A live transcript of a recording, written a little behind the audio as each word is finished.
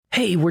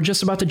Hey, we're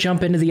just about to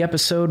jump into the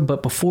episode,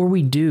 but before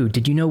we do,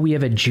 did you know we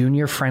have a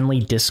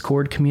junior-friendly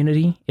Discord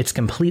community? It's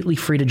completely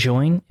free to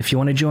join. If you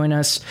want to join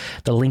us,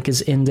 the link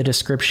is in the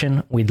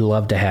description. We'd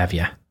love to have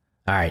you.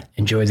 All right,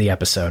 enjoy the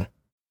episode.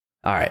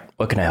 All right,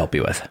 what can I help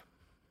you with?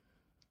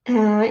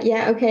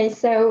 Okay.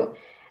 So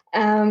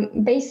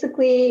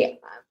basically,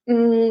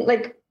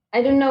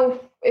 I don't know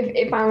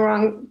if I'm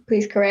wrong,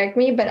 please correct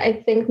me, but I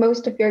think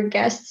most of your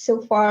guests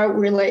so far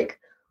were like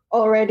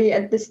already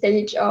at the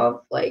stage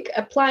of like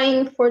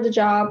applying for the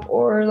job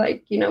or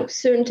like,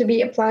 soon to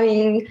be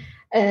applying.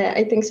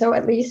 I think so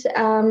at least.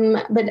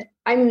 But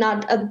I'm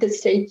not at this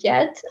stage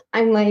yet.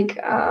 I'm like,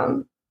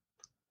 I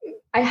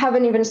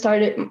haven't even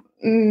started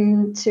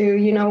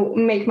to,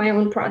 make my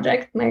own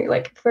project, my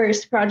like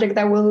first project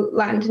that will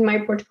land in my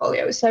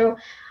portfolio. So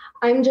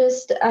I'm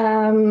just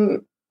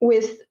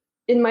with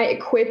in my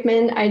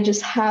equipment, I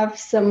just have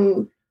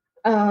some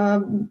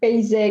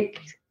basic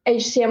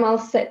HTML,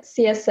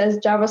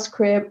 CSS,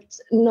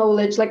 JavaScript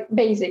knowledge, like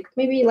basic,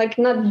 maybe like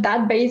not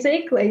that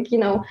basic. Like,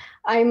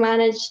 I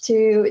managed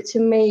to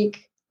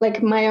make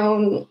like my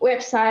own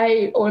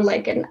website or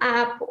like an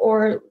app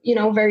or,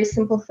 very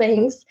simple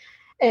things.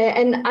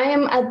 And I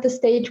am at the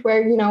stage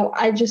where,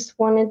 I just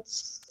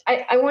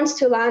I want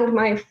to land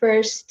my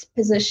first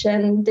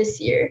position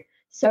this year.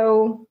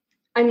 So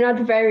I'm not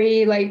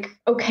very like,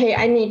 okay,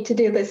 I need to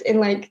do this in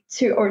like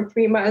 2 or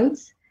 3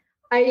 months.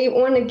 I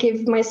want to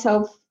give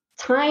myself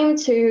time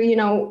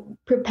to,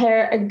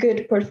 prepare a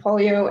good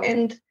portfolio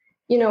and,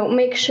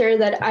 make sure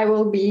that I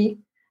will be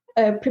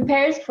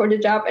prepared for the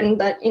job and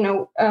that,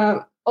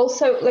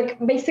 also like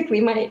basically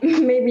my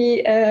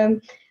maybe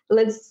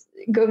let's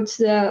go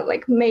to the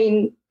like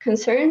main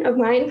concern of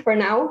mine for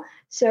now.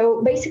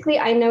 So basically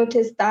I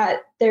noticed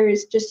that there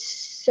is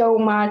just so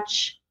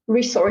much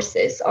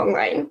resources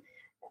online,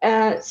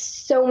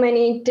 so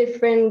many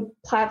different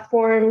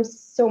platforms,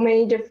 so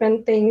many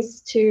different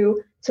things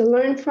to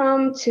learn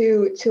from,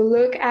 to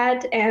look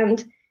at,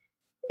 and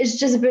it's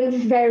just been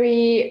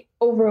very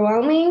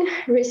overwhelming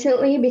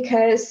recently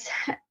because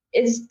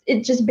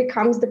it just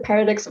becomes the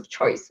paradox of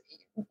choice.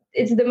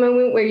 It's the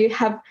moment where you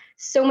have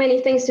so many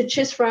things to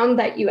choose from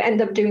that you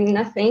end up doing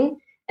nothing,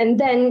 and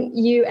then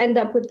you end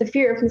up with the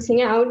fear of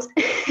missing out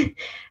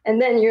and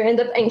then you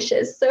end up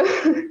anxious. So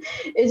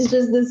it's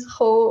just this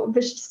whole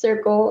vicious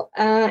circle,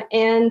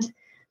 and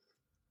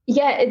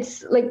yeah,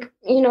 it's like,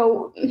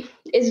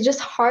 it's just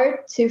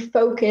hard to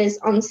focus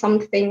on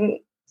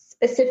something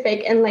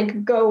specific and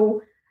like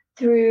go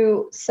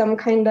through some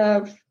kind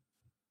of,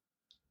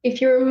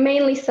 if you're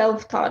mainly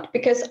self-taught,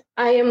 because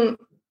I am,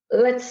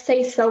 let's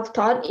say,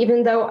 self-taught,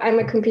 even though I'm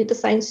a computer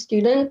science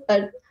student,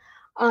 but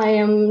I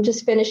am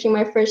just finishing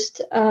my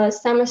first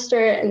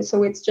semester. And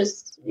so it's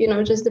just,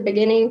 just the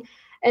beginning.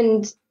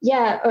 And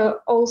yeah,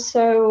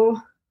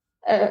 also,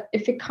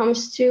 if it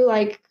comes to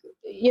like,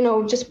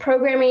 just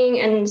programming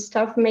and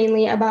stuff,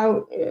 mainly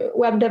about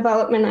web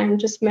development, I'm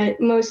just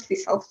mostly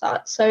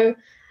self-taught. So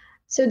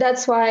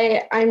that's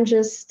why I'm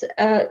just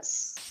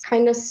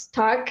kind of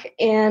stuck.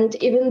 And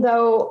even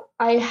though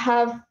I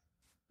have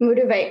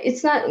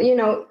it's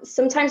not,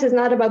 sometimes it's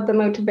not about the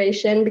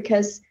motivation,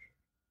 because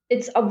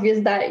it's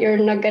obvious that you're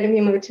not going to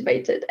be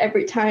motivated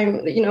every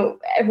time,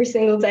 every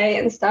single day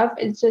and stuff.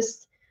 It's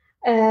just,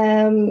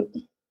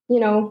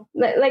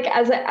 like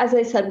as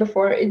I said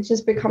before, it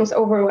just becomes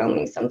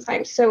overwhelming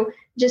sometimes. So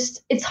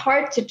just, it's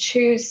hard to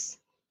choose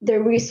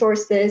the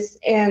resources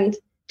and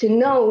to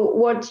know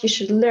what you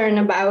should learn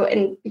about.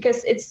 And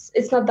because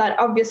it's not that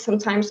obvious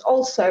sometimes.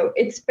 Also,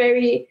 it's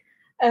very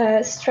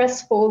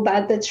stressful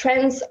that the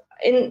trends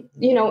in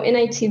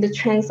IT, the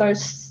trends are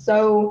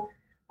so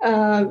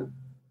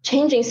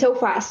changing so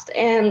fast,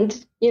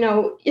 and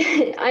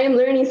I am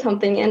learning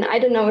something and I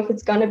don't know if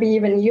it's going to be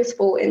even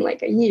useful in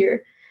like a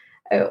year,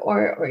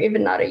 or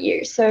even not a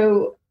year.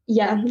 So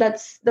yeah,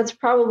 that's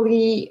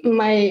probably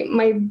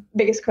my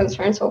biggest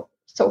concern so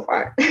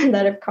far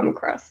that I've come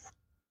across.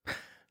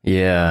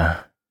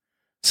 Yeah.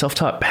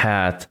 Self-taught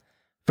path.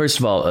 First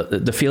of all,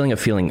 the feeling of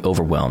feeling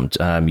overwhelmed.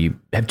 You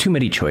have too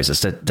many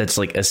choices. That's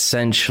like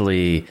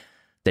essentially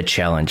the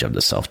challenge of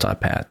the self-taught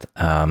path.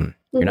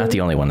 You're not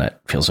the only one that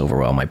feels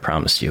overwhelmed, I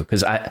promise you.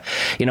 Because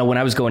when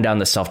I was going down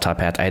the self-taught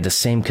path, I had the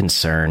same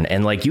concern.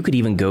 And like, you could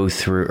even go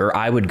through, or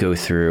I would go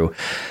through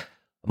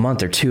a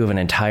month or two of an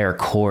entire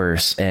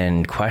course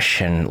and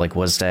question, like,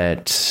 was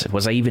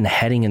I even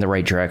heading in the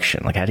right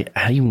direction? Like, how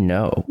do you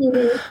know?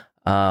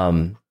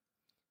 Mm-hmm.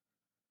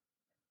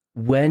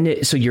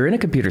 So you're in a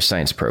computer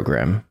science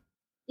program.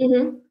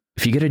 Mm-hmm.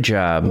 If you get a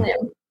job,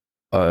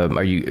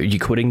 are you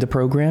quitting the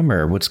program,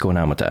 or what's going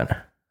on with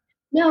that?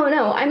 No,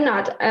 I'm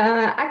not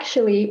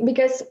actually,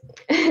 because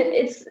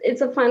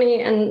it's a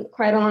funny and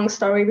quite a long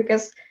story,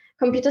 because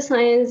computer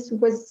science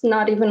was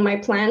not even my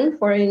plan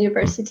for a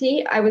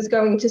university. I was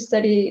going to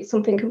study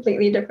something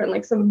completely different,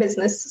 like some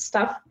business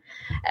stuff.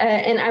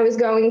 And I was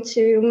going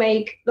to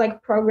make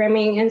like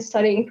programming and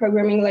studying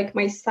programming like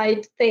my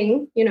side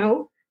thing,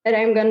 that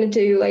I'm going to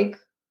do like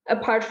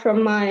apart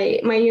from my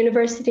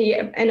university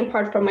and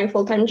apart from my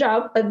full-time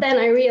job. But then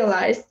I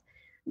realized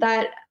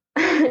that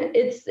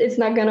it's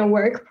not gonna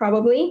work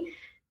probably.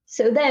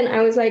 So then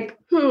I was like,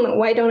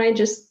 why don't I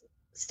just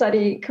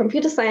study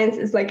computer science?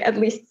 Is like at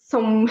least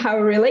somehow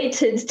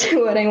related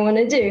to what I want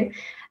to do.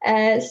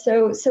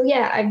 So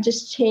yeah, I've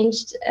just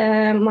changed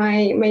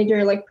my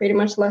major like pretty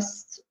much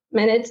last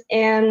minute,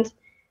 and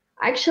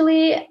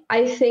actually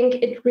I think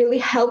it really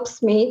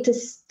helps me to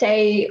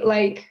stay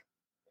like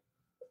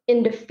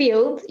in the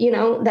field,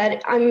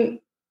 that I'm,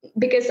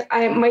 because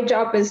my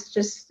job is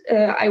just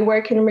I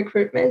work in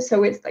recruitment,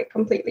 so it's like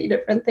completely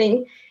different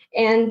thing.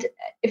 And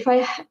if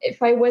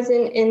I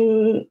wasn't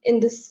in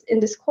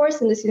this course,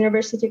 in this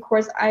university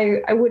course,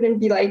 I wouldn't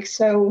be like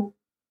so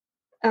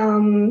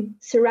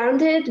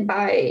surrounded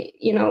by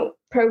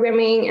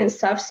programming and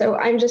stuff. So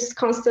I'm just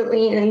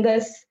constantly in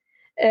this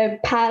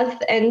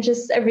path, and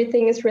just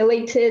everything is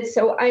related.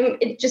 So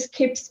it just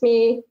keeps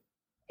me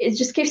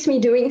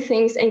doing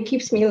things and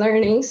keeps me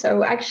learning.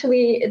 So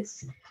actually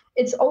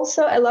it's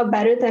also a lot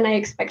better than I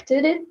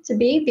expected it to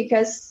be,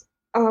 because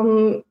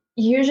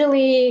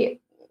usually,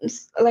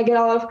 like a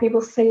lot of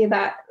people say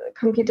that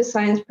computer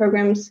science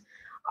programs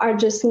are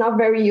just not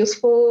very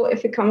useful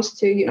if it comes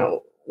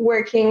to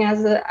working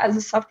as a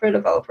software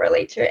developer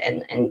later,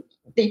 and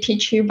they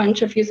teach you a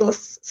bunch of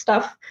useless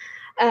stuff.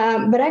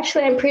 But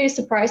actually, I'm pretty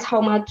surprised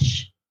how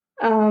much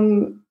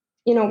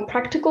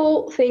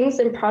practical things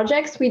and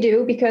projects we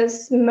do,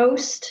 because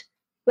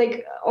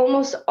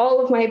almost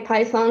all of my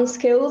Python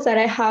skills that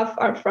I have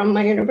are from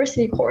my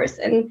university course.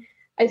 And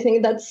I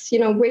think that's,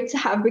 great to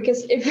have,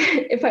 because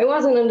if I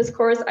wasn't in this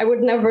course, I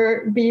would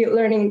never be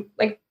learning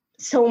like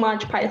so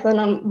much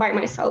Python by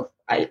myself,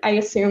 I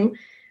assume.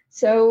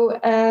 So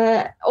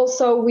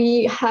also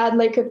we had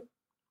like a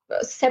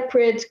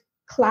separate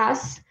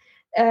class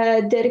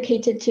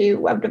dedicated to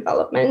web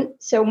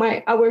development. So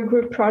our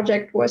group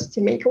project was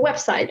to make a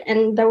website,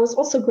 and that was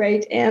also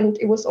great. And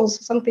it was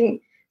also something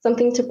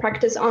to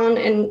practice on,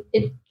 and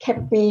it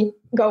kept me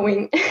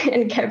going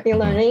and kept me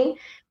learning.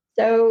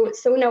 So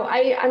no,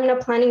 I'm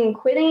not planning on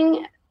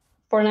quitting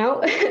for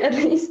now, at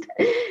least.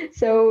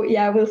 So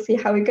yeah, we'll see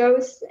how it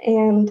goes.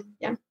 And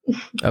yeah.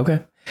 Okay.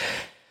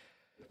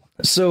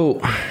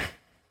 So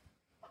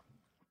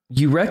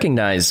you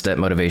recognize that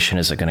motivation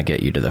isn't going to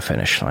get you to the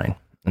finish line,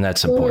 and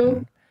that's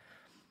important.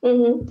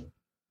 Mm-hmm.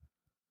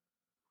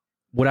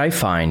 What I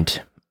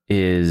find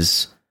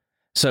is,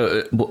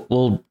 so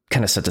we'll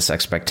kind of set this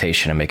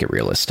expectation and make it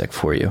realistic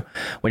for you.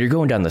 When you're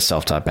going down the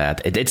self-taught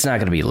path, it's not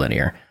going to be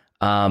linear.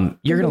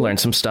 You're going to learn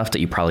some stuff that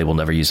you probably will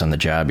never use on the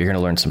job. You're going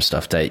to learn some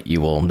stuff that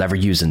you will never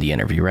use in the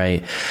interview,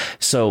 right?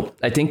 So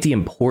I think the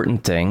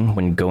important thing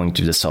when going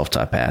through the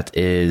self-taught path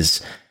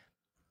is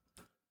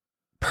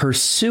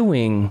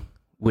pursuing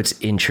what's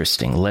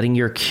interesting, letting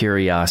your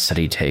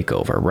curiosity take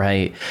over,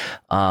 right?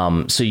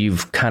 So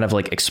you've kind of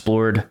like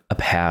explored a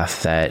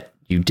path that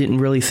you didn't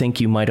really think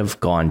you might have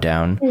gone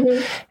down.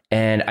 Mm-hmm.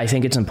 And I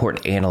think it's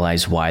important to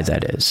analyze why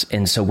that is.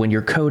 And so when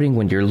you're coding,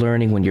 when you're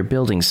learning, when you're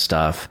building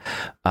stuff,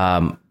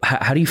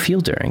 how do you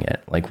feel during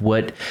it? Like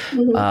what,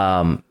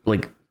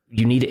 like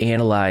you need to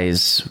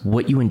analyze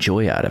what you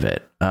enjoy out of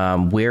it.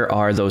 Where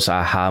are those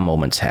aha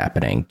moments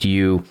happening? Do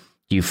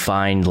you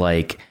find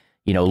like,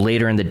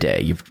 later in the day,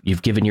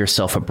 you've given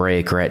yourself a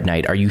break, or at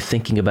night, are you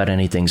thinking about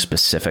anything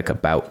specific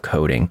about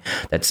coding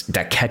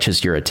that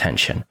catches your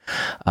attention?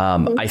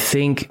 I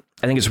think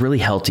it's really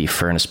healthy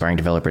for an aspiring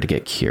developer to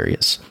get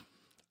curious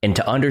and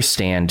to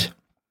understand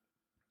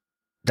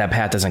that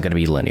path isn't going to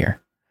be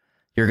linear.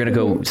 You're going to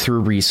go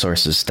through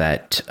resources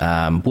that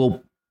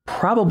will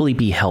probably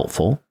be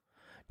helpful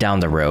down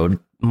the road,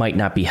 might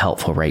not be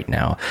helpful right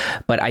now.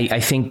 But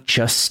I think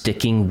just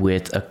sticking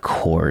with a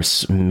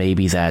course,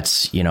 maybe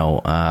that's, you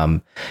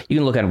can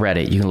look on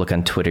Reddit, you can look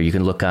on Twitter, you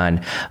can look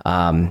on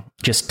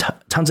just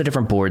tons of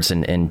different boards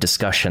and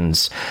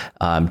discussions,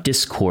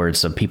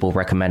 discords of people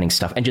recommending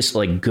stuff, and just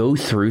like go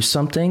through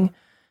something,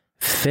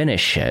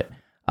 finish it.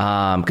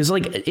 Because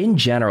like in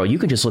general, you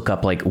can just look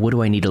up like, what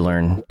do I need to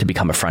learn to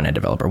become a front end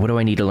developer? What do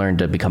I need to learn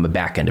to become a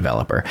back end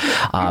developer?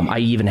 I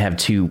even have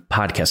 2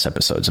 podcast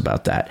episodes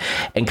about that,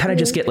 and kind of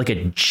just get like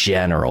a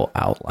general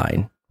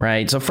outline.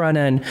 Right. So front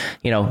end,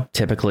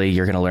 typically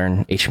you're going to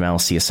learn HTML,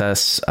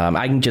 CSS.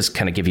 I can just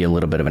kind of give you a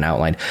little bit of an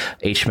outline.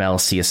 HTML,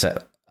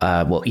 CSS.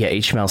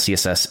 HTML,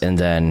 CSS, and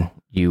then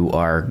you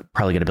are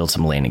probably going to build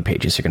some landing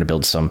pages. You're going to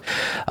build some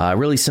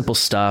really simple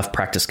stuff,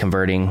 practice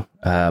converting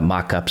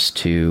mockups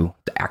to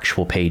the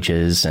actual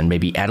pages, and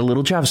maybe add a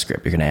little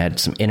JavaScript. You're going to add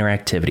some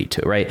interactivity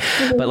to it, right?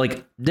 Mm-hmm. But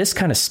like this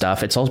kind of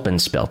stuff, it's all been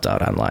spelled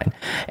out online.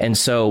 And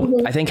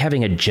so I think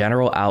having a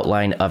general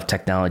outline of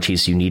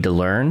technologies you need to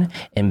learn,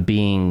 and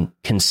being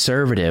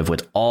conservative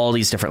with all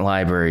these different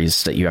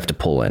libraries that you have to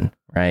pull in,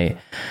 right?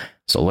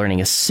 So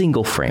learning a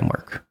single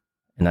framework.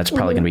 And that's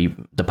probably going to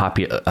be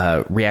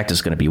the React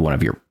is going to be one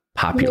of your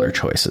popular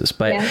choices.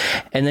 But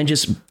and then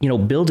just,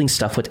 building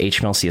stuff with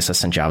HTML,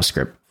 CSS, and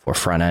JavaScript for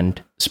front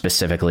end,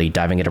 specifically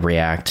diving into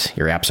React,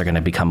 your apps are going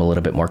to become a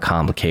little bit more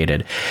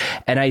complicated.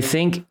 And I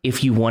think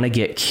if you want to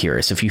get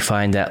curious, if you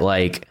find that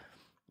like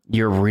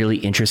you're really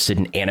interested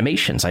in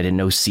animations. I didn't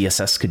know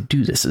CSS could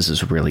do this. This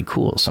is really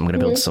cool. So I'm going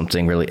to build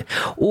something really,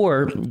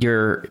 or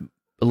you're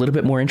a little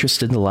bit more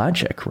interested in the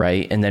logic,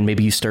 right? And then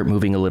maybe you start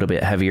moving a little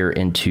bit heavier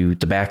into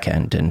the back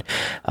end, and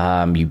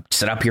you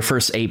set up your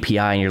first API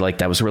and you're like,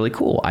 that was really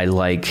cool. I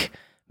like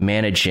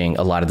managing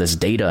a lot of this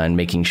data and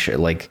making sure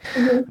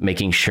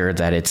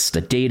that it's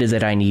the data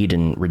that I need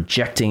and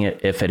rejecting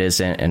it if it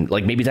isn't. And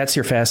like, maybe that's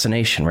your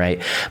fascination,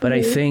 right? But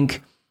I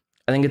think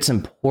it's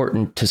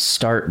important to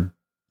start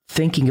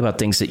thinking about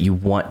things that you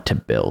want to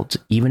build,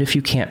 even if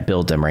you can't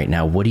build them right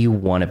now. What do you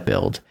want to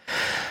build?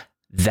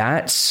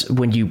 That's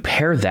when you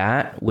pair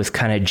that with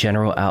kind of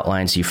general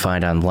outlines you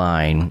find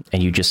online,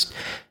 and you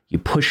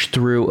push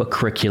through a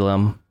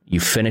curriculum, you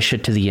finish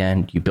it to the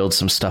end, you build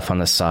some stuff on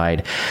the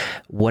side.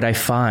 What I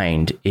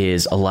find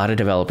is a lot of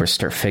developers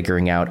start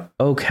figuring out,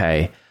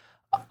 okay,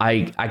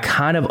 I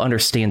kind of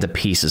understand the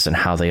pieces and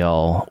how they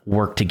all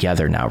work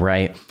together now,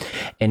 right?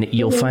 And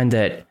you'll find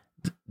that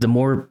the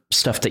more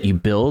stuff that you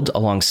build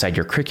alongside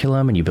your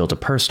curriculum and you build a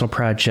personal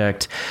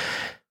project,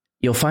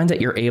 you'll find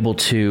that you're able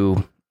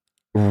to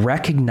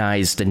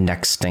recognize the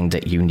next thing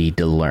that you need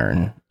to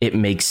learn. It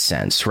makes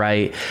sense,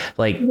 right?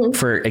 Like,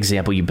 for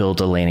example, you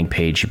build a landing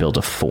page, you build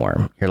a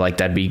form. You're like,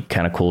 that'd be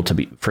kind of cool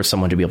for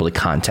someone to be able to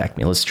contact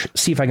me. Let's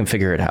see if I can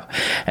figure it out.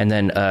 And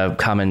then a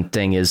common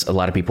thing is a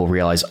lot of people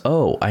realize,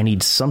 oh, I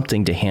need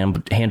something to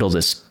handle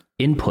this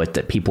input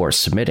that people are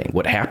submitting.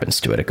 What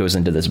happens to it? It goes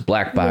into this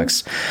black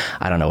box.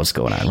 I don't know what's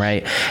going on,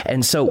 right?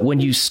 And so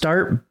when you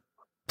start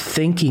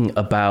thinking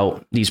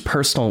about these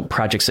personal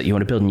projects that you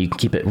want to build, and you can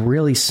keep it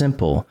really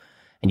simple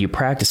and you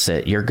practice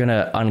it, you're going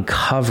to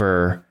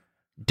uncover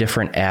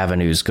different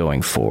avenues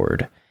going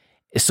forward.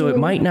 So it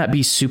might not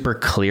be super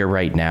clear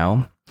right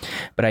now,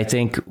 but I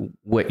think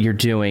what you're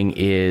doing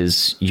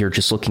is you're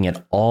just looking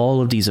at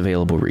all of these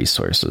available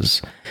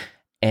resources,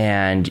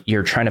 and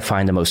you're trying to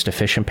find the most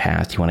efficient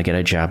path. You want to get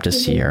a job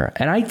this year.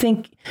 And I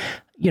think,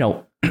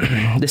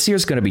 this year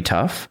is going to be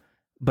tough,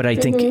 but I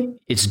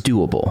think it's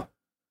doable.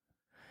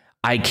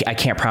 I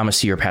can't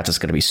promise you your path is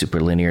going to be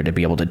super linear to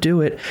be able to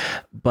do it,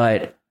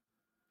 but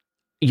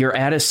you're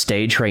at a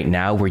stage right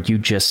now where you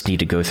just need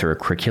to go through a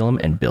curriculum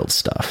and build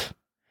stuff.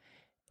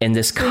 And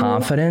this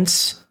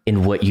confidence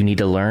in what you need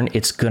to learn,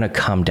 it's going to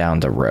come down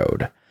the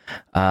road.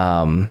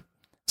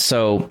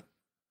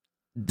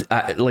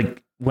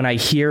 When I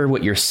hear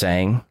what you're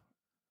saying,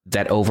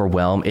 that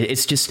overwhelm,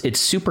 it's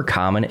super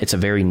common. It's a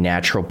very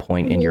natural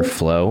point in your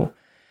flow,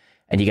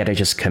 and you got to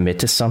just commit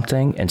to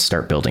something and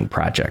start building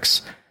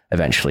projects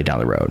eventually down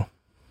the road.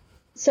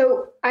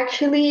 So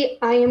actually,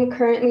 I am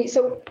currently,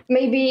 so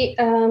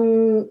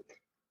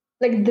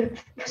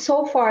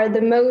far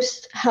the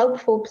most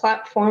helpful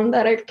platform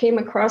that I've came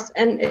across,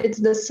 and it's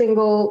the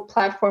single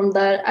platform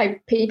that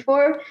I paid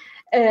for,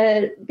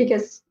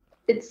 because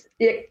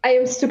I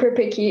am super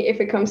picky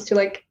if it comes to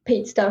like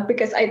paid stuff,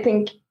 because I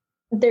think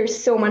there's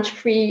so much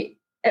free,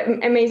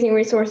 amazing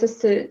resources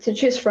to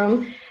choose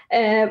from.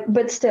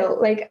 But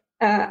still,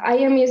 I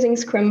am using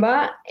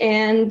Scrimba,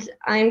 and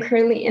I'm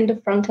currently in the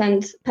front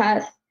end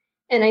path,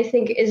 and I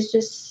think it's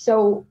just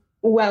so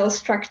well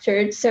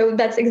structured. So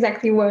that's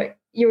exactly what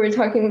you were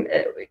talking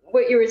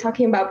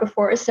about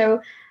before. So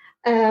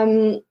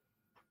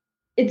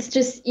it's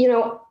just,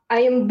 I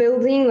am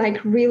building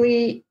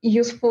really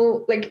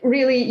useful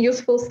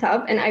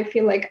stuff, and I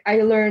feel like I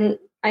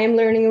am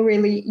learning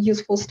really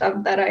useful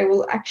stuff that I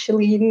will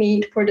actually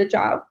need for the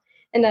job,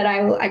 and that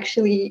I will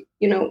actually,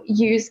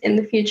 use in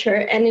the future.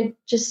 And it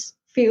just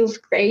feels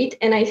great.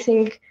 And I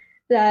think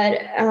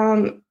that,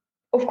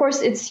 of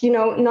course, it's,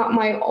 not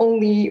my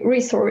only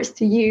resource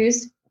to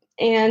use.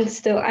 And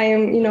still I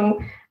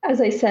am,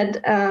 as I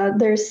said,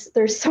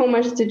 there's so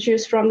much to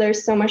choose from.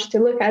 There's so much to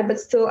look at, but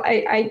still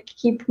I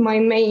keep my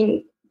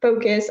main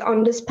focus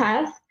on this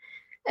path.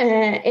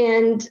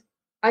 And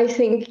I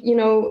think,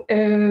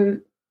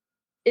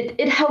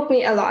 it helped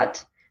me a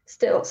lot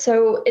still.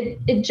 So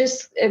it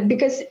just,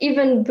 because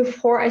even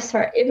before I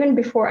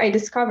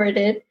discovered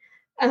it,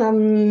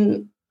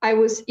 I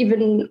was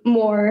even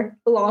more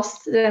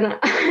lost than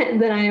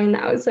I am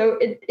now. So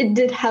it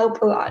did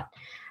help a lot.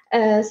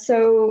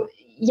 So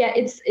yeah,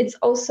 it's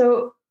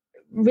also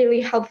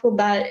really helpful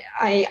that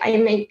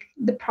I make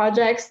the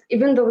projects,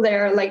 even though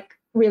they're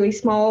really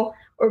small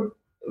or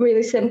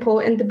really simple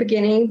in the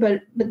beginning,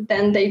 but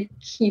then they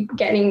keep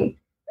getting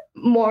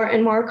more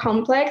and more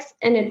complex,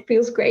 and it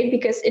feels great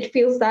because it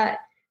feels that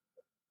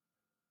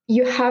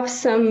you have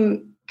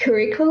some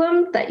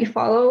curriculum that you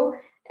follow,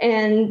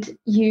 and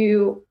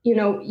you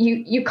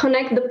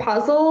connect the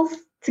puzzles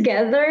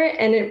together,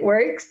 and it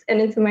works, and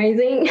it's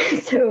amazing.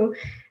 So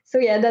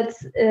yeah,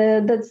 that's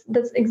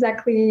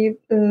exactly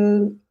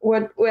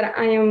what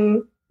I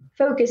am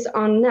focused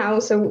on now.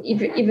 So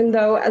even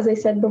though, as I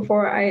said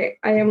before, I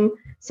am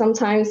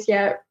sometimes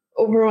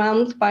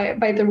overwhelmed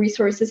by the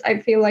resources, I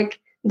feel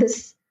like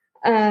this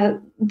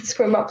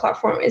Scrimba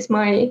platform is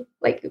my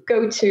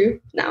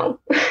go-to now,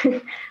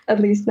 at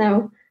least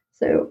now.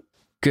 So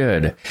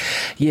good.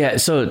 Yeah.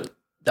 So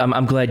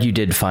I'm glad you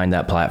did find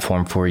that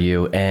platform for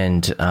you.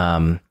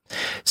 And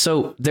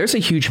So there's a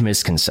huge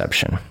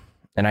misconception.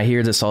 And I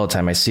hear this all the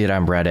time. I see it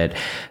on Reddit,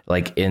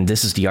 like, and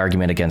this is the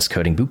argument against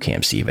coding boot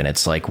camps. Even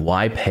it's like,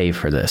 why pay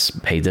for this?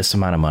 Pay this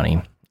amount of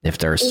money if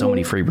there are so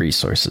many free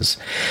resources.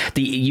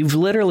 You've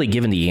literally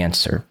given the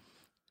answer.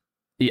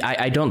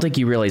 I don't think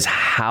you realize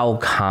how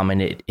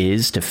common it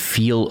is to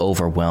feel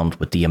overwhelmed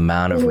with the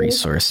amount of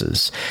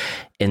resources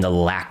and the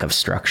lack of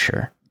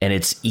structure. And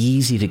it's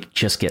easy to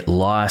just get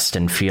lost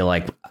and feel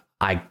like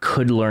I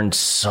could learn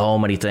so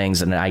many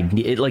things, and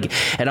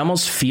it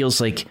almost feels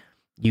like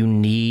you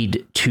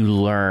need to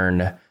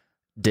learn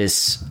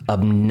this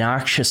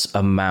obnoxious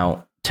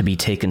amount to be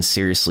taken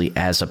seriously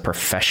as a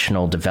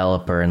professional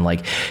developer. And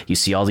like, you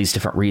see all these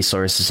different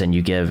resources, and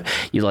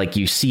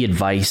you see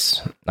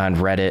advice on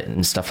Reddit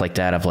and stuff like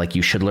that of like,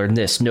 you should learn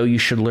this. No, you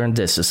should learn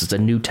this. This is a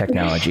new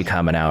technology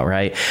coming out,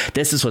 right?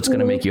 This is what's going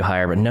to make you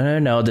higher. But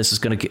no, this is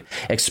going to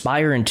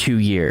expire in 2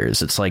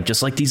 years. It's like,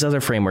 just like these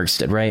other frameworks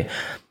did, right?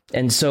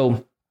 And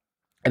so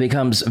it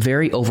becomes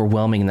very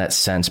overwhelming in that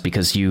sense,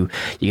 because you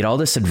get all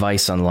this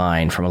advice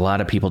online from a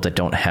lot of people that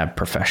don't have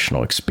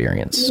professional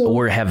experience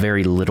or have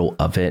very little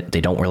of it.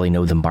 They don't really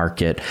know the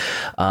market.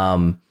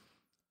 And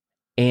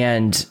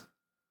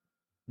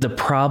the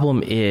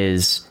problem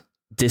is,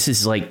 this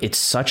is like, it's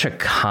such a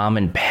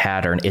common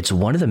pattern. It's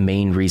one of the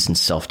main reasons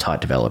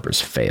self-taught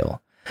developers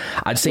fail.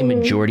 I'd say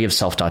majority of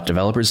self-taught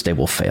developers, they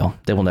will fail.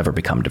 They will never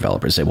become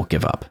developers. They will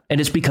give up.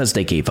 And it's because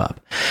they gave up.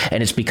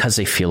 And it's because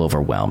they feel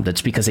overwhelmed.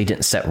 It's because they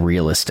didn't set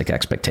realistic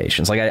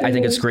expectations. Like, I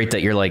think it's great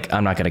that you're like,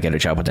 I'm not going to get a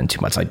job within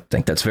 2 months. I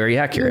think that's very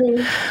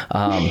accurate.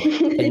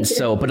 And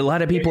so, but a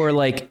lot of people are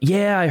like,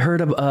 yeah, I heard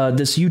of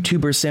this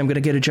YouTuber say I'm going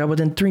to get a job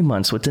within 3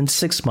 months, within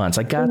 6 months.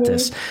 I got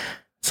this.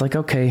 It's like,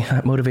 okay,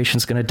 that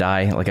motivation's going to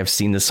die. Like, I've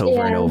seen this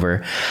over and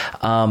over.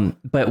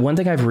 But one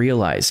thing I've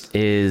realized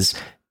is,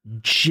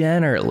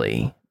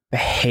 generally,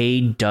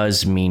 pay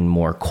does mean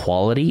more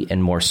quality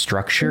and more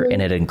structure,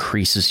 and it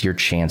increases your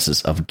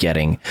chances of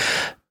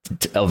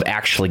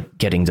actually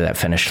getting to that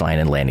finish line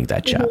and landing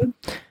that job.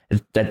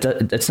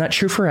 That's not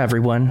true for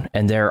everyone,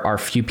 and there are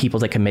few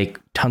people that can make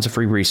tons of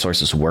free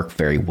resources work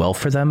very well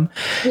for them.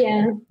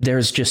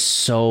 There's just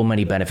so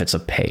many benefits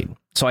of paid.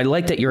 So I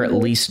like that you're at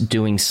least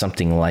doing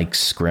something like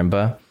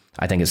Scrimba.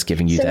 I think it's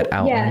giving you that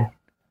outline.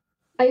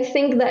 I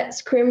think that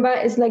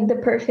Scrimba is like the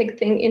perfect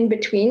thing in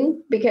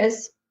between,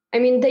 because I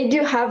mean, they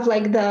do have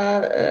like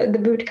the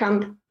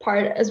bootcamp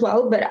part as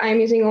well, but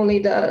I'm using only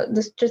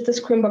just the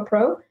Scrimba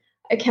Pro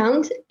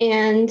account,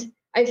 and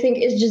I think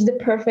it's just the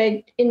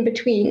perfect in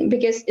between,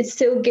 because it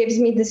still gives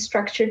me the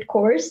structured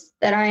course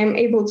that I am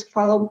able to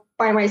follow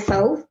by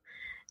myself,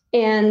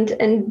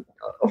 and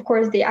of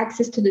course the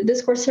access to the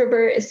Discord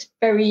server is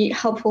very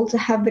helpful to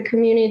have the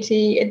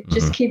community. It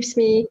just keeps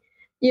me,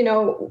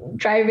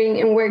 driving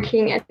and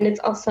working, and it's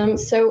awesome.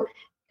 So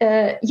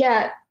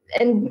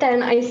and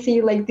then I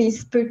see like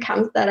these boot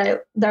camps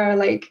that are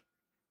like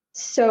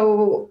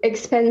so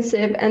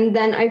expensive, and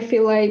then I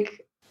feel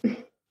like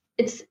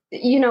it's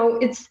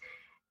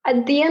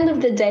at the end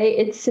of the day,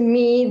 it's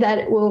me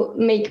that will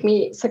make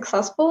me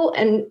successful,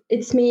 and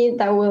it's me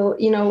that will,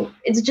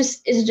 it's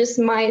just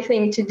my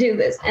thing to do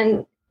this.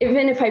 And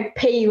even if I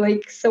pay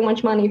like so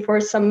much money for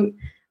some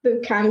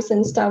boot camps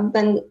and stuff,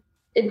 then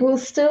it will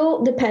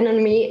still depend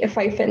on me if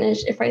I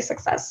finish, if I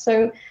success.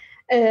 So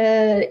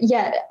as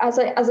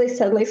I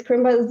said, like,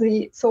 Scrimba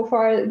is so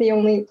far the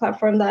only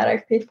platform that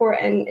I've paid for,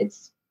 and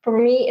for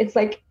me it's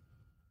like,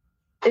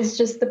 it's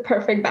just the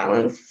perfect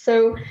balance.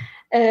 So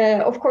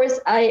of course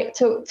I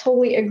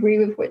totally agree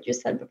with what you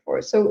said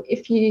before. So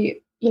if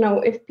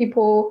if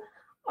people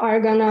are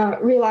gonna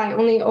rely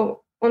only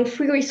on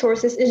free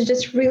resources, it's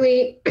just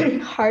really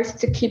hard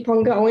to keep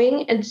on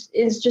going.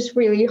 It's just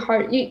really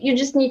hard. You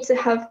just need to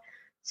have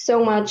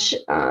so much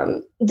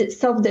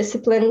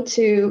self-discipline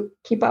to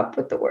keep up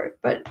with the work,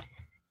 but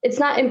it's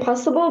not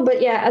impossible.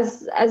 But yeah,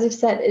 as you've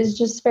said, it's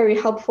just very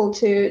helpful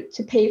to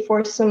pay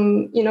for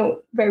some,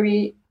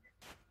 very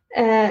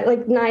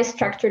like nice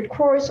structured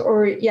course.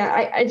 Or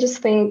I just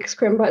think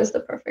Scrimba is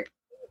the perfect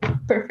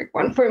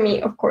one for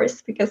me, of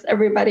course, because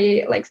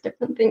everybody likes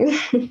different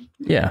things.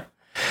 Yeah,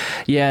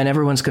 and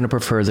everyone's going to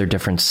prefer their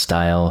different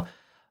style.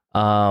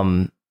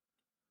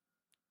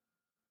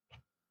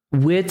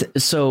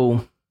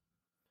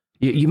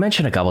 You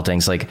mentioned a couple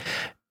things, like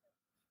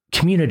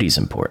community is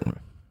important.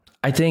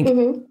 I think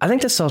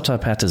the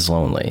self-taught path is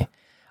lonely.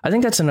 I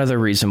think that's another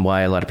reason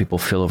why a lot of people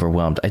feel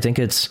overwhelmed. I think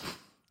it's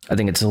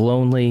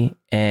lonely,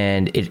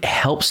 and it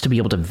helps to be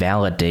able to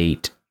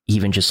validate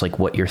even just like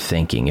what you're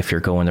thinking, if you're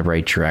going the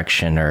right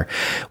direction, or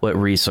what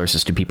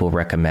resources do people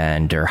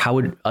recommend, or how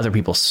would other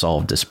people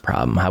solve this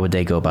problem? How would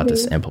they go about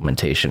this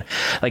implementation?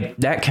 Like,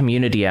 that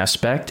community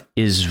aspect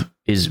is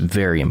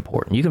very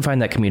important. You can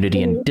find that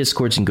community in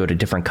Discords, and go to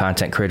different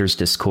content creators'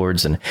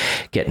 Discords and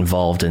get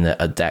involved in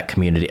that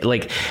community.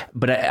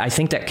 But I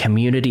think that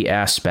community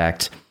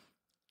aspect,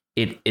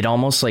 it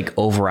almost like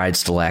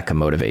overrides the lack of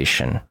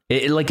motivation.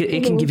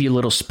 It can give you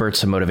little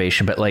spurts of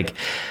motivation, but like,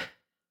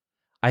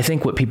 I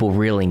think what people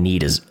really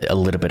need is a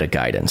little bit of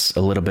guidance,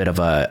 a little bit of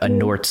a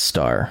North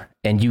Star.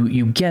 And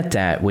you get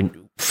that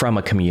from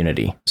a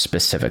community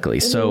specifically.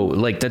 So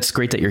like, that's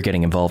great that you're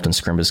getting involved in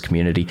Scrimba's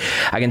community.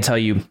 I can tell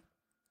you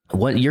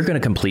what you're going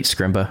to complete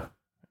Scrimba.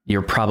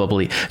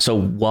 So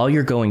while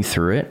you're going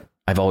through it,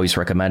 I've always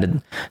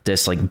recommended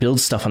this, like build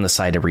stuff on the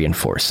side to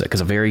reinforce it.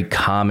 Because a very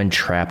common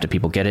trap that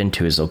people get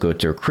into is they'll go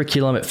through a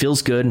curriculum. It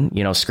feels good.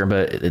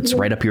 Scrimba, it's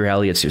right up your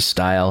alley. It's your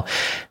style.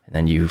 And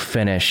then you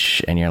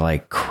finish and you're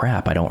like,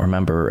 crap, I don't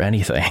remember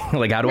anything.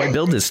 Like, how do I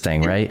build this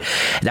thing? Right.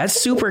 That's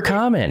super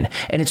common.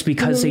 And it's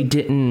because they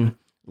didn't,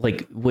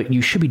 like, what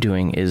you should be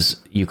doing is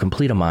you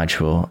complete a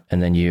module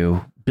and then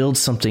you build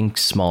something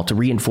small to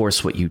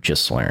reinforce what you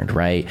just learned,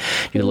 right?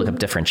 You can look up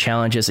different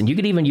challenges, and you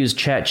could even use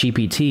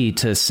ChatGPT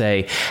to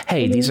say,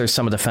 hey, these are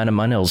some of the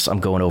fundamentals I'm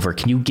going over.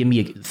 Can you give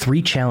me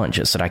 3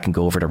 challenges that I can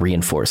go over to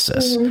reinforce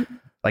this?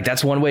 Like,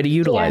 that's one way to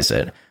utilize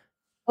it.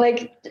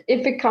 Like,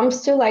 if it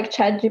comes to like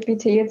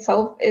ChatGPT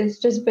itself, it's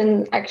just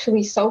been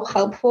actually so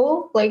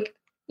helpful. Like,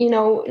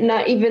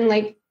 not even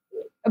like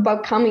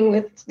about coming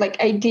with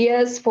like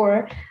ideas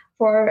for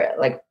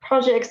like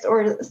projects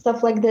or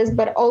stuff like this,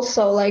 but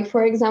also like,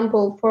 for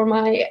example, for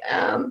my,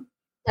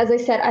 as I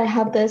said, I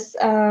have this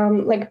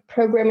like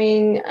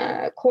programming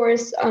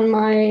course on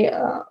my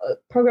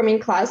programming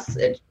class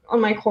on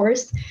my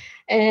course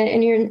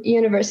in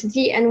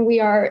university. And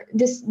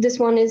this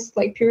one is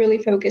like purely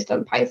focused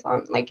on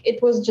Python. Like,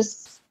 it was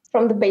just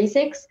from the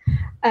basics,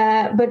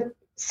 but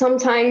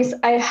sometimes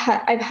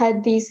I've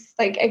had these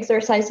like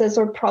exercises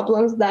or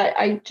problems that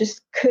I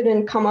just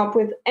couldn't come up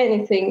with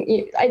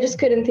anything. I just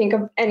couldn't think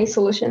of any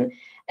solution.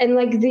 And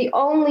like, the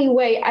only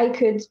way I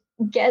could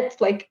get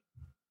like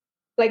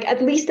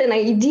at least an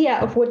idea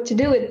of what to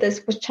do with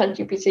this was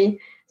ChatGPT.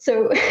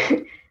 So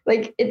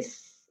like,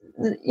 it's,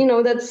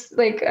 that's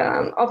like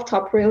off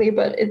top really,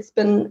 but it's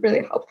been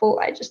really helpful.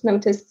 I just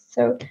noticed.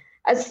 So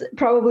as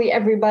probably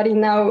everybody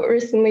now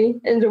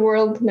recently in the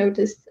world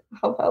noticed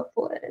how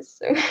helpful it is.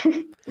 So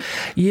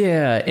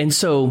yeah. And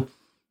so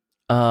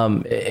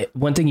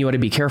one thing you want to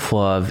be careful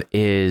of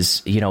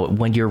is,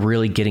 when you're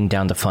really getting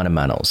down to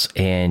fundamentals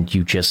and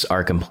you just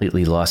are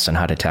completely lost on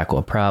how to tackle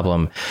a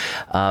problem,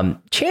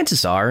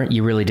 chances are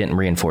you really didn't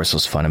reinforce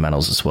those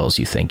fundamentals as well as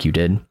you think you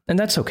did. And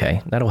that's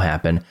okay. That'll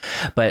happen.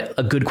 But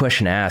a good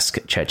question to ask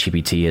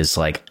ChatGPT is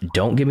like,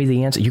 don't give me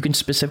the answer. You can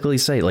specifically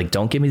say like,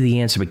 don't give me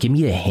the answer, but give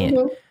me a hint.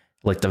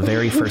 Like the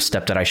very first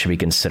step that I should be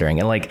considering.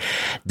 And like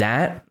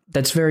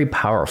that's very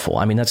powerful.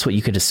 I mean, that's what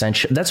you could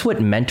that's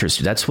what mentors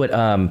do. That's what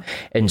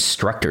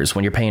instructors,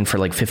 when you're paying for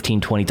like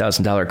 $15,000,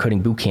 $20,000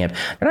 coding boot camp,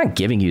 they're not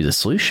giving you the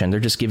solution. They're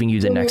just giving you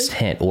the next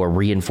hint or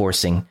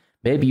reinforcing.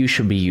 Maybe you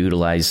should be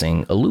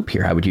utilizing a loop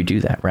here. How would you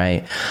do that?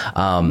 Right.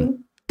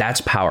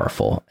 That's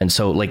powerful. And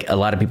so like a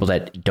lot of people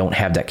that don't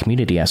have that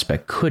community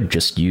aspect could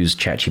just use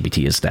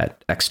ChatGPT as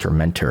that extra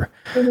mentor.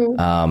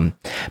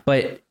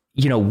 But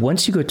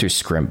once you go through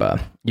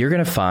Scrimba, you're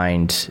going to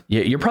find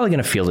you're probably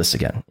going to feel this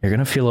again. You're going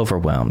to feel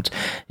overwhelmed.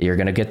 You're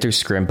going to get through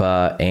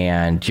Scrimba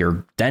and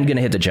you're then going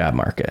to hit the job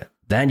market.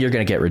 Then you're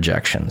going to get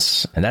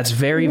rejections. And that's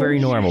very, very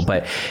normal.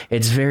 But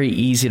it's very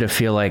easy to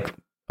feel like,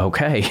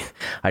 okay,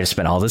 I just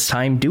spent all this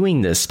time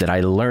doing this. Did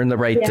I learn the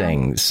right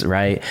things?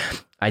 Right.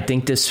 I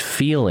think this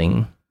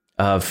feeling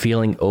of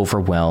feeling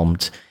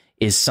overwhelmed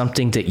is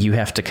something that you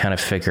have to kind of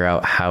figure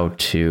out how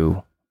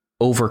to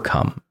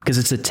overcome, because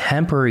it's a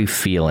temporary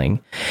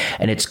feeling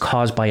and it's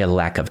caused by a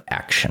lack of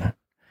action.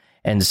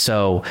 And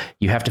so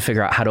you have to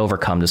figure out how to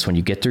overcome this. When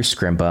you get through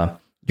Scrimba,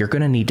 you're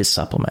going to need to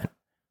supplement,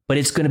 but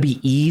it's going to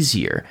be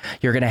easier.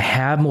 You're going to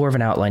have more of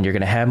an outline. You're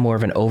going to have more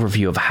of an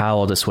overview of how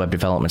all this web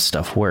development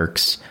stuff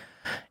works.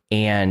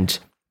 And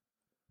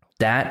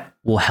that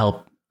will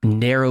help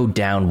narrow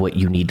down what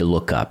you need to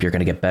look up. You're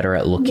going to get better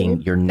at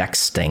looking your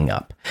next thing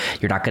up.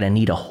 You're not going to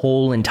need a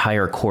whole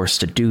entire course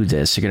to do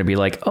this. You're going to be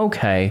like,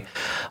 okay,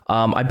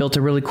 I built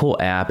a really cool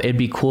app. It'd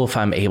be cool if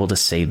I'm able to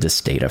save this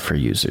data for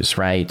users,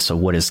 right? So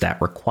what does that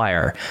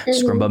require?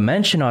 Scrimba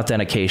mentioned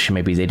authentication.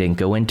 Maybe they didn't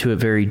go into it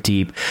very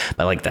deep,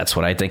 but like, that's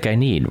what I think I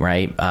need,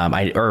 right?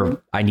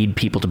 I need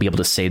people to be able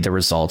to save the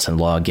results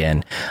and log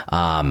in.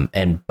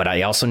 But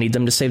I also need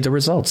them to save the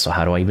results. So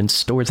how do I even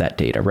store that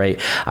data, right?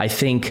 I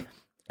think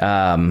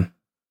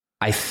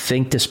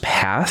this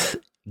path,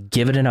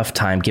 give it enough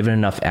time, give it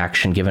enough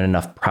action, give it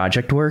enough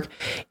project work,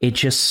 it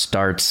just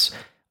starts,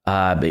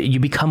 you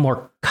become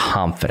more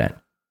confident.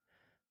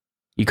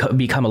 You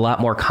become a lot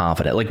more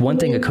confident. Like one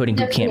thing a coding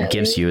bootcamp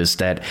gives you is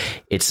that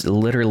it's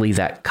literally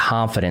that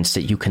confidence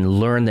that you can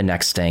learn the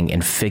next thing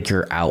and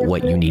figure out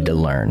what you need to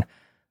learn.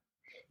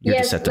 You're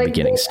just at the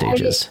beginning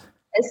stages.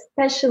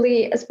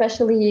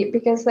 Especially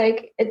because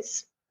like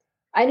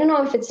I don't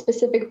know if it's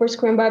specific for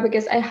Scrimba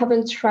because I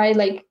haven't tried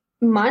like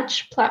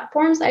much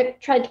platforms. I've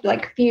tried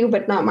like few,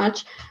 but not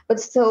much. But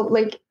still,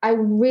 like I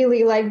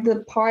really like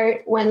the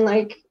part when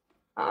like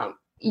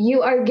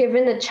you are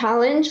given a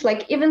challenge,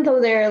 like even though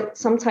there are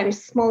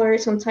sometimes smaller,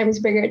 sometimes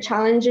bigger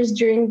challenges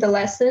during the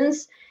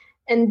lessons,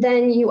 and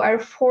then you are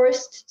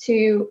forced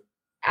to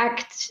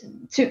take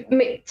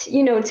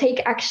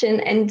action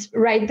and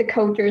write the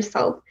code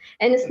yourself.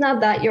 And it's not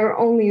that you're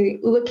only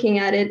looking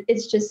at it,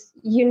 it's just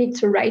you need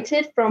to write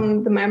it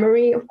from the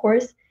memory, of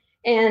course.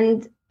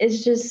 And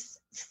it's just,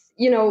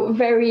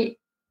 very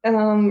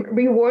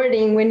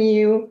rewarding when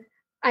you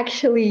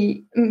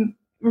actually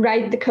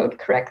write the code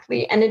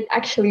correctly and it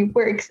actually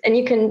works, and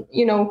you can,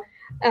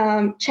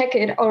 check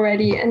it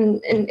already,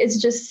 and it's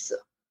just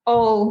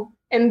all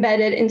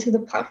embedded into the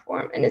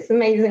platform, and it's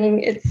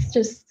amazing. It's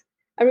just,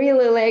 I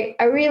really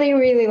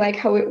like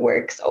how it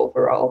works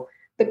overall,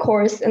 the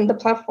course and the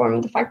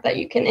platform, the fact that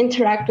you can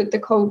interact with the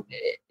code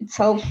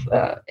itself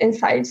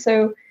inside.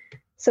 So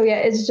yeah,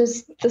 it's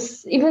just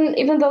this,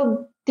 even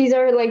though these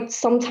are like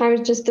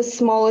sometimes just the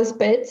smallest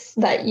bits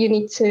that you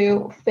need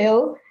to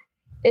fill,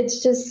 it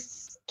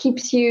just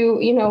keeps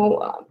you,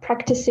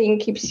 practicing,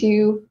 keeps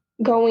you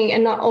going,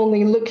 and not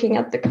only looking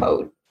at the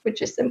code,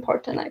 which is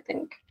important, I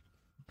think.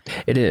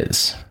 It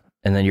is.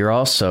 And then you're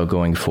also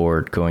going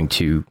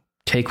to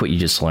take what you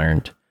just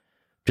learned,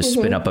 just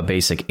spin up a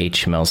basic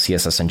HTML,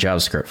 CSS, and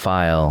JavaScript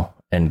file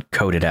and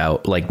code it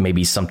out, like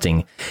maybe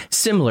something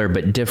similar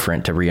but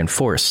different to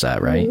reinforce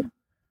that, right? Mm-hmm.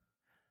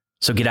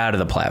 So get out of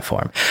the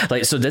platform.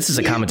 Like, so this is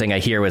a common thing I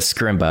hear with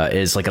Scrimba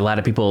is like a lot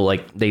of people,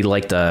 like they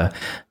like the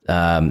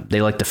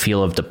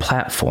feel of the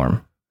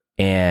platform,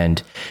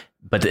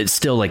 but it's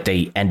still like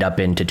they end up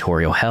in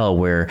tutorial hell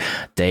where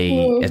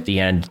they at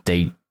the end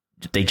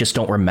they just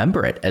don't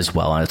remember it as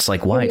well. And it's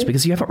like, why? It's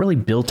because you haven't really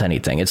built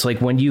anything. It's like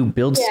when you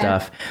build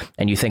stuff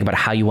and you think about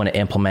how you want to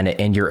implement it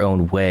in your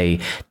own way,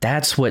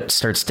 that's what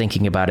starts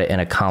thinking about it in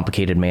a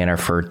complicated manner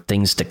for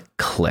things to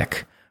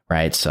click.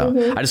 Right.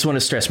 So I just want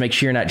to stress, make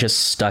sure you're not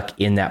just stuck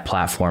in that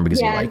platform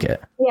because you like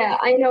it. Yeah,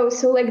 I know.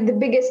 So like the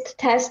biggest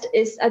test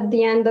is at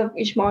the end of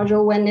each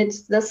module when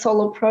it's the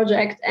solo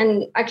project.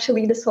 And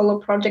actually the solo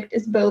project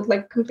is built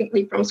like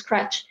completely from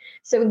scratch.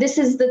 So this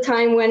is the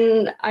time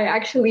when I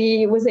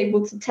actually was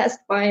able to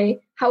test by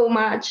how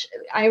much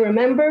I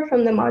remember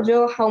from the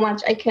module, how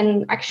much I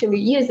can actually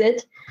use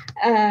it.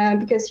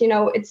 Because,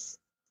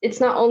 it's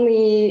not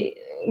only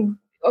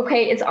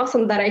okay, it's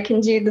awesome that I can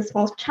do the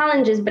small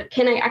challenges, but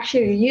can I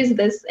actually use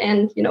this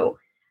and,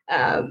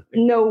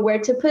 know where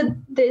to put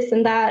this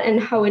and that and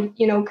how it,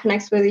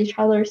 connects with each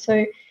other.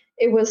 So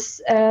it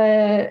was,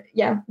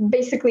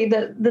 basically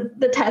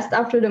the test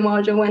after the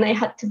module when I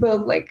had to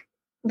build like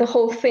the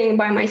whole thing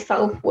by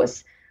myself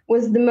was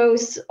the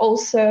most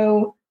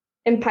also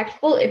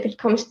impactful if it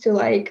comes to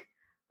like,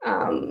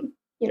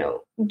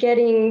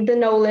 getting the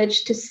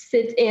knowledge to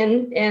sit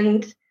in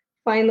and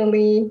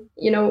finally,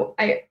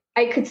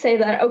 I could say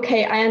that,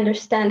 okay, I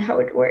understand how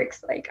it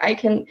works. Like I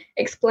can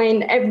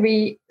explain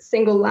every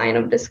single line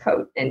of this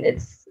code, and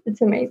it's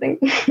amazing.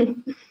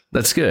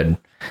 That's good. And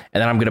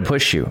then I'm going to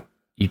push you.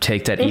 You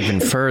take that even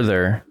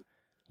further.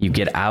 You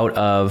get out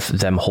of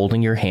them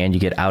holding your hand.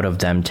 You get out of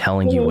them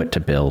telling you what to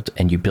build,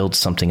 and you build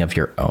something of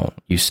your own.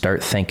 You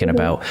start thinking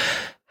about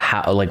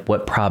how, like,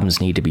 what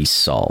problems need to be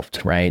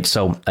solved, right?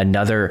 So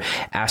another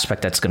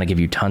aspect that's going to give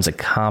you tons of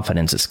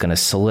confidence, it's going to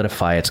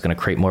solidify, it's going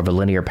to create more of a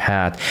linear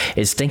path,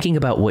 is thinking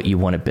about what you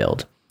want to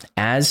build.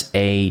 As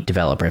a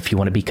developer, if you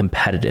want to be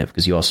competitive,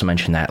 because you also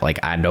mentioned that, like,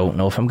 I don't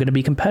know if I'm going to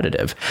be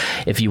competitive.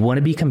 If you want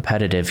to be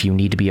competitive, you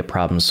need to be a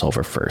problem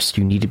solver first.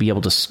 You need to be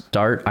able to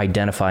start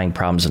identifying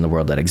problems in the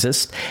world that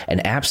exist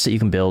and apps that you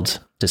can build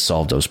to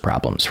solve those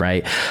problems,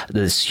 right?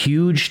 This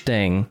huge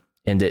thing,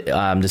 and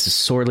this is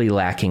sorely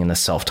lacking in the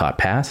self-taught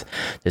path.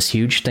 This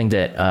huge thing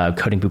that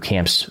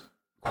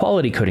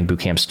quality coding boot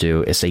camps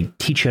do is they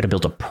teach you how to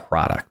build a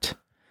product.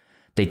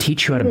 They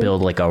teach you how to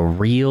build like a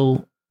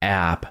real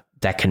app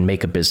that can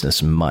make a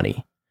business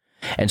money.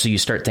 And so you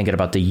start thinking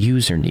about the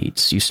user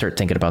needs. You start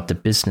thinking about the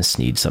business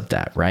needs of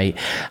that, right?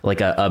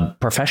 Like a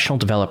professional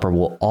developer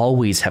will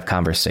always have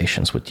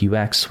conversations with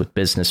UX, with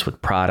business,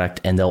 with product,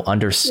 and they'll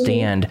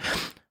understand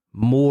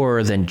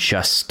more than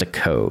just the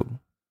code.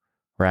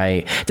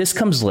 Right. This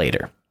comes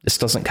later. This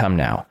doesn't come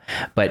now.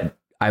 But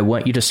I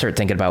want you to start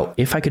thinking about,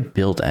 if I could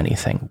build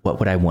anything, what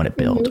would I want to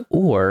build?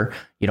 Or,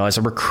 as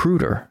a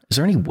recruiter, is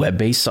there any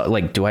web-based,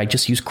 like, do I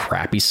just use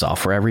crappy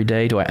software every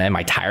day? Am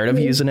I tired of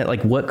using it?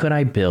 Like, what could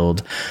I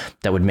build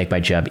that would make my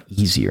job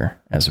easier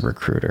as a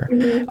recruiter?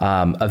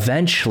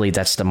 Eventually,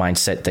 that's the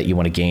mindset that you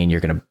want to gain.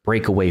 You're going to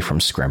break away from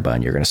Scrimba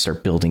and you're going to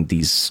start building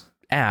these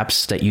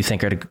apps that you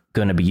think are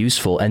going to be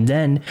useful. And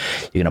then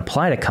you can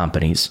apply to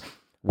companies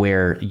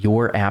where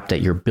your app that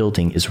you're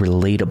building is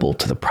relatable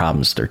to the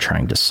problems they're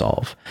trying to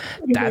solve.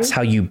 That's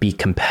how you be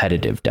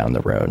competitive down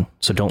the road.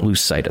 So don't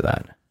lose sight of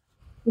that.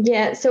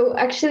 Yeah. So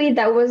actually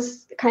that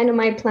was kind of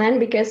my plan,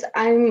 because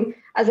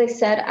as I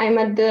said, I'm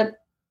at the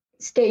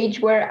stage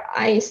where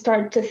I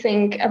start to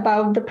think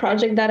about the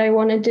project that I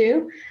want to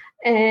do.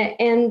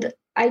 And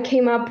I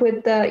came up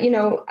with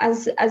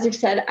as you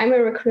said, I'm a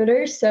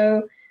recruiter.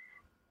 So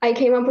I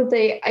came up with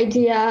the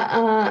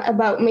idea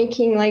about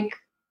making like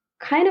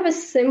kind of a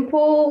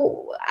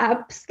simple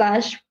app /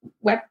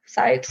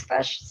 website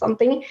 /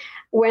 something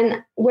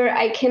where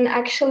I can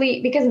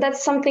actually, because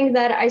that's something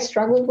that I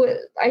struggle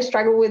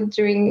with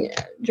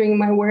during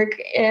my work,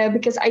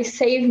 because I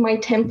save my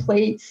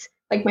templates,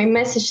 like my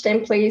message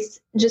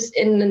templates, just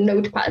in the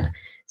notepad.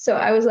 So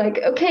I was like,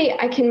 okay,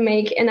 I can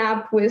make an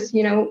app with,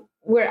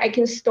 where I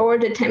can store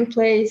the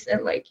templates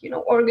and like,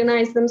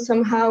 organize them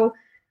somehow.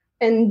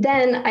 And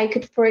then I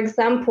could, for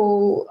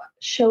example,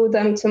 show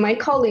them to my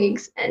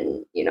colleagues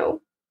and,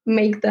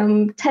 make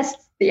them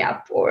test the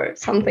app or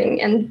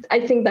something. And I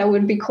think that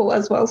would be cool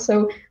as well.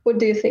 So what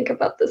do you think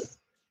about this?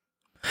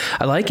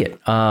 I like it.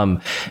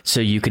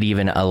 So you could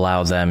even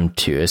allow them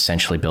to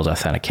essentially build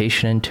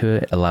authentication into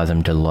it, allow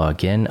them to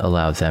log in,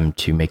 allow them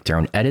to make their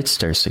own edits,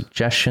 their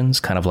suggestions,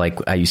 kind of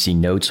like how you see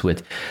notes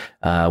with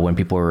when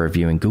people are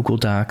reviewing Google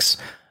Docs.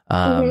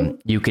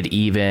 You could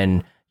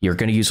even, you're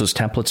going to use those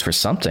templates for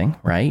something,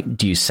 right?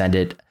 Do you send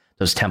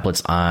those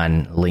templates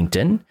on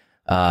LinkedIn?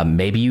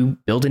 Maybe you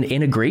build an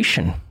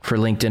integration for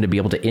LinkedIn to be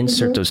able to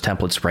insert those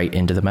templates right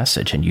into the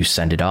message and you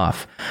send it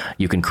off.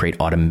 You can create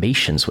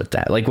automations with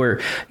that. Like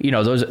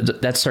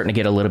that's starting to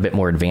get a little bit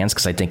more advanced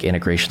because I think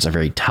integrations are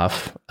very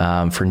tough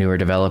for newer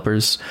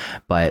developers.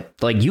 But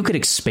like you could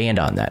expand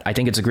on that. I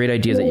think it's a great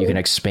idea that you can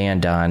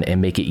expand on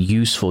and make it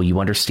useful. You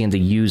understand the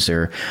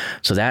user.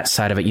 So that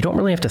side of it, you don't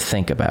really have to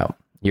think about.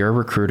 You're a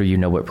recruiter, you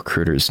know what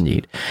recruiters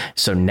need.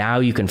 So now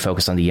you can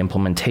focus on the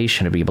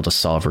implementation to be able to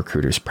solve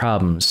recruiters'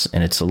 problems.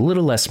 And it's a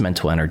little less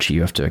mental energy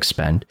you have to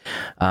expend.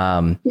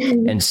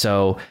 And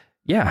so,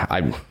 yeah,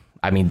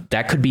 I mean,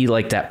 that could be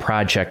like that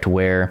project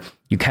where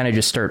you kind of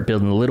just start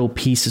building little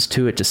pieces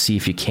to it to see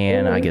if you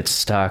can. I get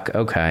stuck.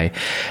 Okay.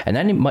 And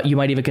then you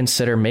might even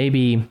consider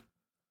maybe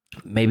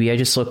I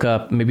just look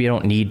up, maybe I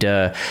don't need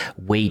to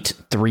wait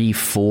 3,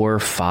 4,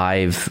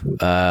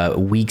 5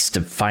 weeks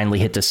to finally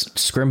hit this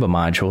Scrimba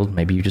module.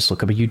 Maybe you just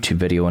look up a YouTube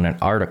video and an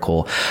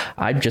article.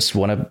 I just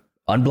want to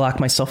unblock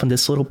myself in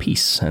this little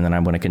piece and then I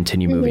want to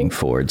continue moving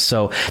forward.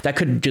 So that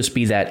could just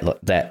be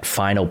that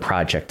final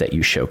project that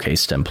you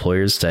showcase to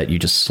employers that you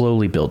just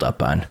slowly build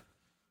up on.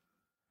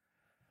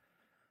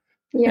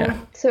 Yeah.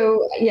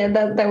 So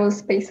that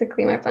was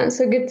basically my plan.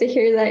 So good to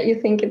hear that you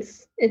think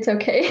it's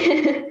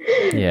okay.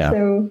 Yeah.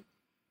 So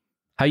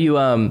how you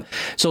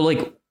so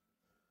like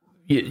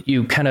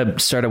you kind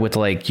of started with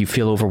like you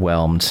feel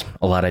overwhelmed,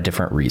 a lot of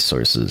different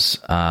resources.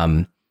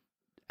 How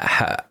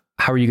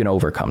are you going to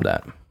overcome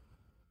that?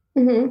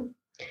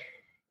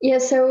 Yeah.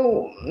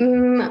 So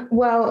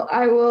well,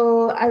 I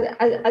will,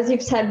 as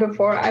you've said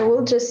before, I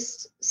will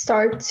just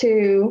start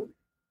to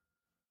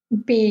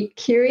be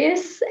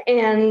curious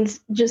and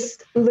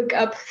just look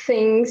up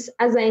things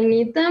as I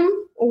need them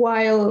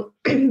while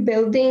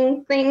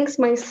building things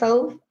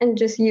myself and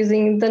just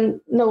using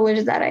the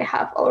knowledge that I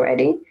have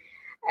already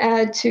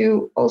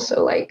to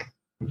also like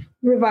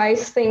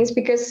revise things,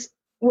 because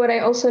what I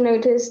also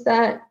noticed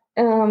that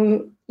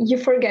you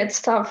forget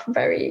stuff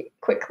very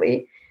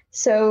quickly.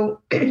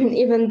 So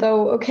even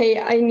though, okay,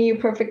 I knew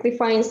perfectly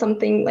fine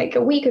something like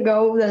a week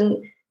ago,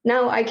 then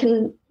now I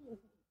can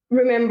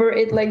remember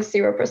it like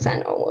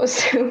 0% almost.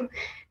 So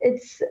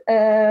it's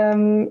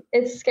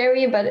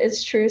scary, but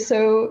it's true.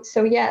 So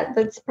yeah,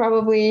 that's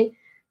probably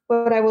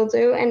what I will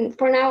do. And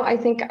for now, I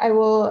think I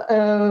will,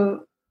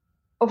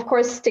 of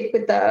course, stick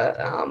with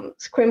the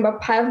Scrimba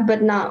path,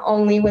 but not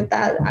only with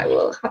that. I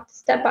will have to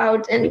step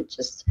out and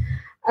just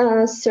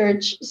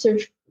search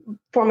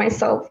for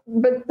myself.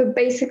 But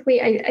basically,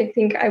 I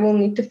think I will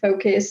need to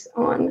focus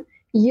on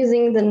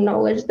using the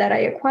knowledge that I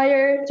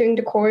acquire during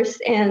the course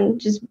and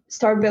just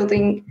start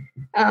building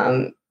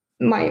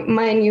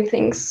my new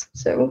things.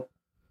 So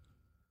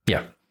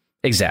yeah,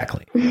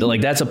 exactly.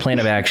 Like that's a plan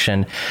of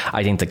action.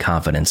 I think the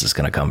confidence is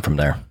going to come from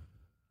there.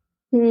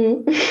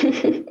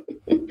 Okay.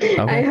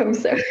 I hope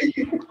so.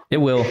 It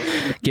will.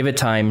 Give it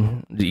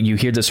time. You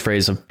hear this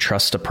phrase of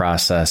trust the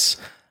process.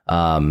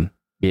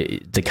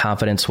 The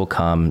confidence will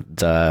come.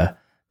 The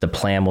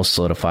plan will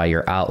solidify,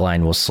 your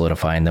outline will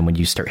solidify. And then when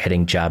you start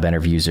hitting job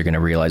interviews, you're going to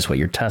realize what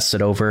you're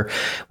tested over,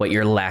 what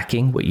you're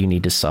lacking, what you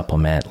need to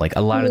supplement. Like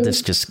a lot of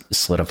this just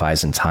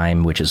solidifies in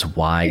time, which is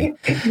why,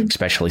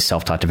 especially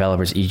self-taught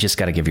developers, you just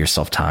got to give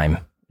yourself time.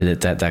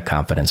 That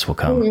confidence will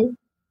come.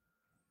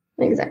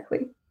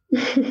 Exactly.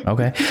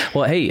 Okay.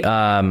 Well, hey,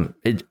 how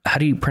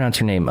do you pronounce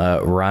your name?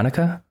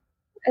 Veronica?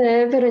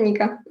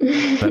 Veronica.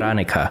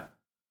 Veronica.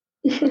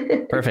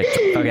 Perfect.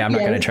 Okay, I'm not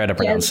going to try to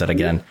pronounce it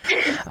again.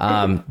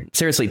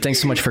 Seriously, thanks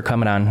so much for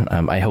coming on.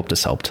 I hope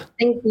this helped.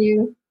 Thank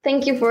you.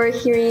 Thank you for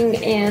hearing,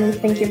 and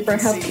thank you for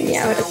helping me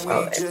out as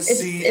well.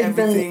 It's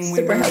been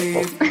super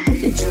helpful.